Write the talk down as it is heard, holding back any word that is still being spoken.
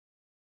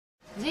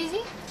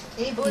See?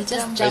 He just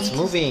jumped. jumped. It's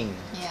moving.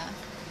 Yeah.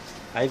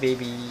 Hi,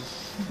 baby.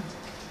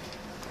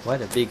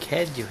 What a big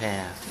head you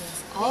have.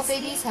 Yes. All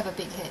babies have a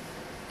big head.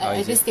 Oh, At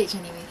is this it? stage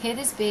anyway. Head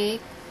is big,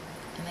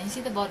 and then you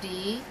see the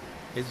body.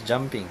 It's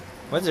jumping.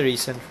 What's the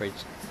reason for it?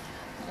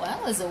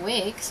 Well, he's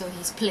awake, so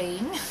he's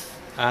playing.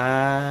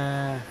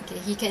 Ah, Okay,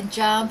 he can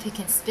jump, he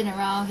can spin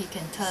around, he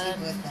can See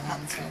turn. with the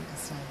hands on the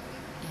side.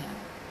 Yeah.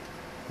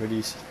 where do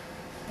you see?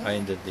 Oh,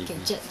 in the baby.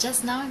 Okay,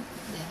 just now,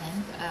 the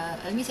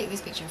hand. Let me take this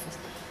picture first.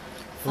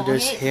 Oh,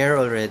 there's Forehead. hair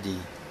already.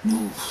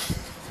 No.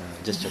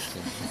 Just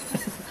joking.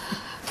 Okay,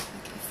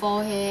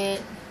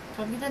 forehead,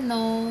 probably the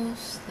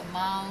nose, the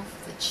mouth,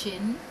 the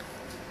chin.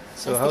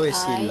 So That's how the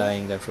is he eye.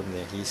 lying there from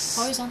there? He's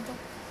Horizontal.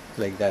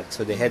 like that.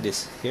 So the head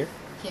is here?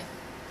 Here.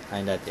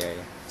 In that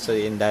area. So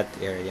in that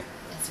area.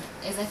 That's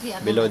right. Exactly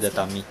under Below my the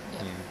skin. tummy.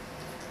 Yeah.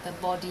 Yeah. The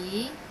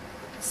body,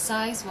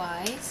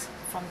 size-wise,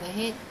 from the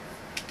head,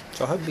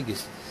 So how big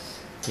is?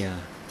 Yeah.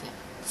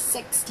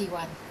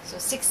 61. So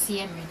 6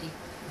 cm already.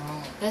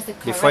 Oh. That's the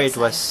correct Before it size.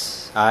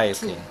 was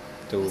okay.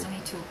 It Two. was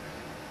only 2.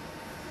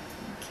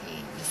 Okay,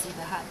 you see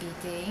the heart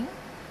beating.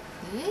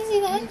 Do you see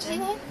that? See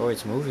that? Oh,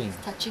 it's moving.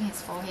 Touching his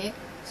forehead.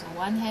 So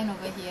one hand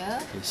over here,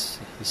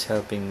 He's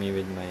helping me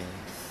with my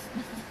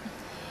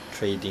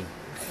trading.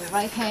 the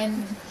right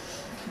hand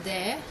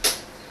there.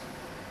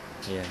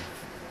 Yeah.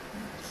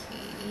 Okay,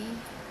 let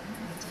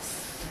me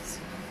just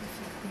zoom in a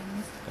few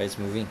things. Oh, it's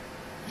moving.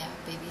 Yeah,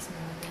 baby's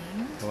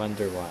moving. I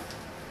wonder why.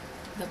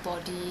 The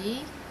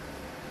body,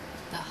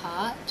 the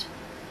heart,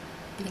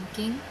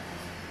 blinking.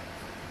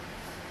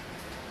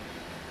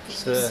 Can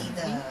So- you see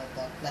the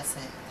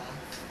placenta?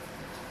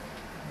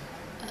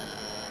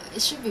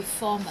 It should be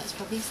 4 months,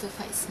 probably still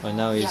quite small. Oh,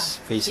 now Yeah, he's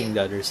facing here,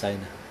 the other side.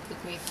 the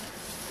grave.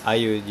 Ah,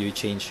 you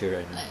changed your.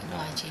 No,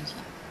 I changed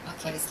now. But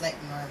Okay, it's like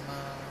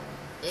normal.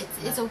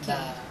 it's not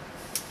okay.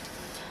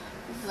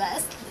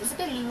 Well, it's a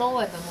bit low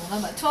at the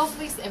moment, but 12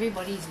 weeks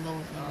everybody is low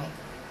anyway.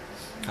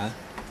 Huh?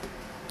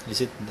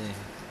 Is it?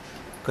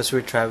 Because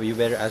we're traveling. You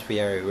better ask.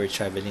 We're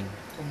traveling.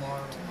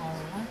 Tomorrow. Tomorrow,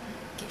 huh?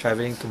 Okay.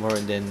 Traveling tomorrow,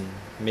 and then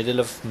middle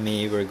of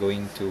May we're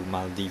going to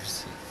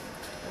Maldives.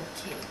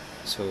 Okay,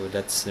 So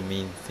that's the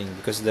main thing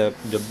because the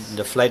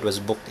flight was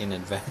booked in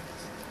advance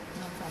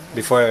no problem.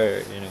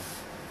 before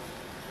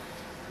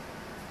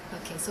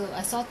Okay, so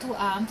I saw 2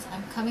 arms.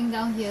 I'm coming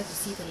down here to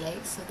see the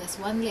legs. So there's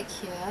one leg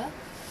here.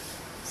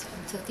 So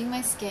I'm tilting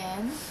my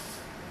scan.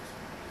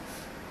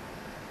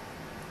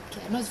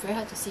 Okay, I know it's very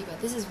hard to see, but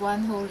this is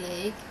one whole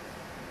leg,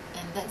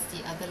 and that's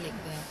the other leg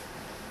there.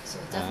 So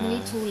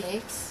definitely 2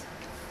 legs.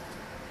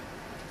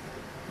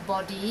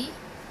 Body,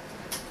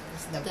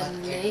 It's the the butt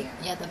leg, area.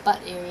 yeah, the butt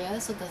area.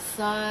 So the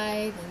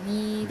thigh, the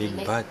knee, big the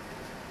leg. butt.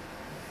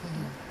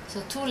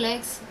 So 2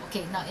 legs.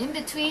 Okay, now in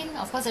between,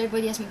 of course,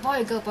 everybody asks me,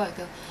 boy or girl, boy or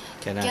girl.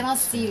 Cannot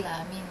see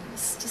lah. I mean,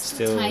 it's just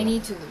Still- too tiny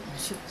to.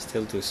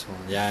 Still too small.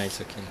 Yeah, it's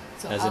okay.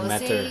 So I Doesn't would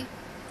matter. say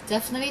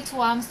definitely 2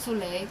 arms, 2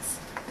 legs.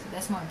 So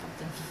that's more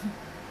important.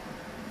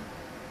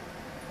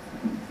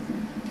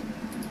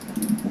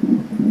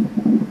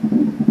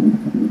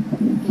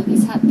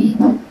 Baby's heartbeat.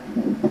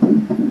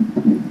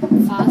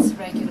 Fast,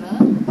 regular,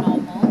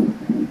 normal.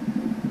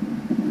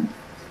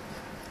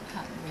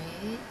 Heart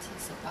rate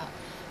is about.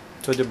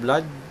 So the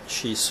blood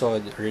she saw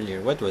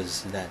earlier, what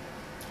was that?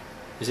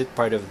 Is it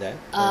part of that?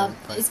 Or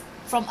part- It's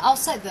from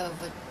outside the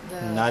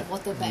not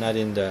water bag. not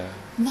in the.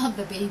 Not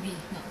the baby.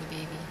 Not the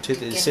baby. Is You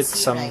it, is can it see,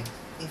 some? like,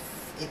 if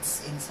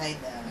it's inside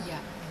the. Yeah,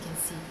 I can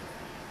see.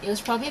 It was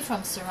probably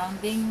from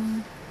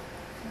surrounding.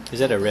 Is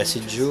that a the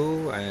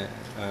residue?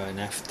 An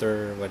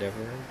after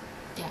whatever?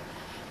 Yeah.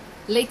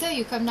 Later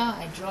you come down,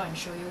 I draw and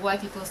show you why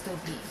people still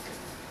bleed.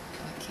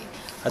 Okay.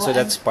 So Well,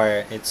 that's and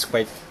part. It's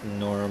quite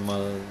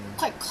normal.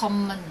 quite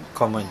common.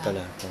 Common Yeah.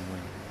 tala.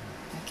 Common.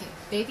 Okay.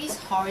 Baby's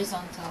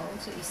horizontal.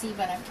 So you see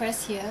when I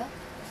press here,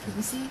 can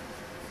you see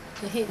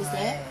the head is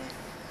there?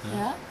 Huh?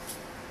 Yeah.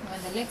 When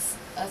the legs,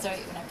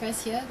 when I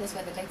press here, that's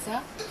where the legs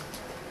are.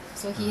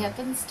 So he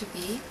happens to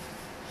be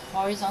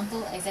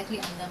horizontal exactly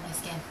under my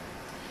scan.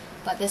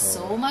 But there's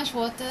so Oh. much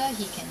water,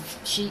 he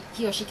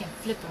or she can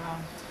flip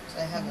around.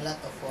 So I have a lot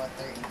of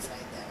water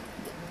inside there.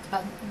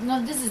 But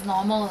no, this is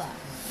normal lah.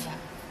 Yeah.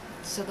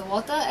 So the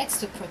water acts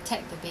to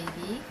protect the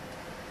baby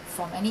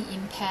from any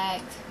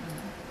impact.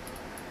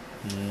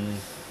 Mm.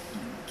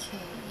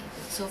 Okay.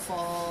 So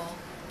for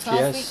She 12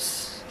 has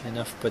weeks,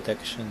 enough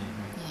protection.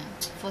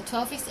 yeah. For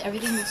 12 weeks,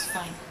 everything looks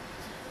fine.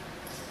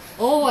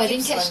 Oh, I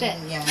didn't catch that.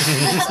 Yeah,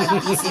 keeps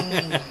on teasing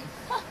me.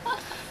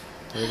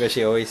 Because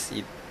she always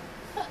eat.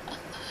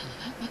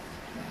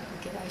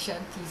 Okay, I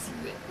shan't tease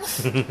you it.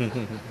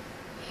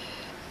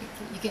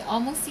 Okay, you can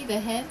almost see the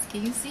hands.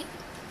 Can you see?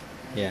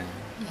 Yeah.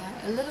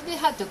 Yeah, a little bit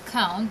hard to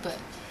count, but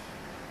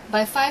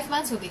by 5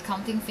 months we'll be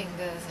counting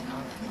fingers and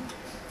all that. No?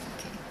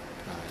 Okay.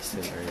 It's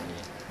still early.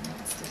 No,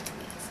 it's still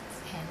really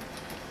his hand.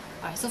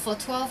 Alright, so for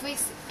 12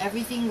 weeks,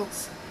 everything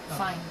looks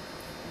fine.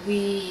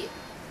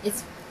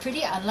 It's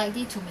pretty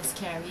unlikely to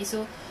miscarry,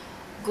 so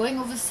going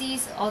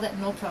overseas, all that,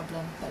 no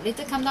problem. But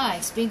later come down, I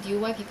explain to you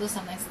why people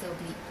sometimes still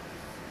bleed.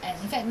 And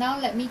in fact, now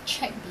let me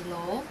check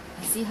below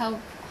and see how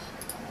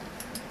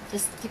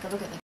Just take a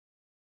look at the.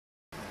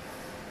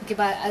 Okay,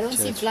 but I don't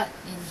So see it's- blood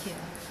in here.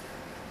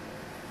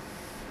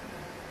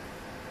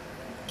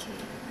 Okay.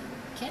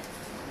 Can?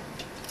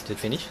 Is it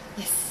finished?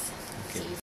 Yes. Okay. So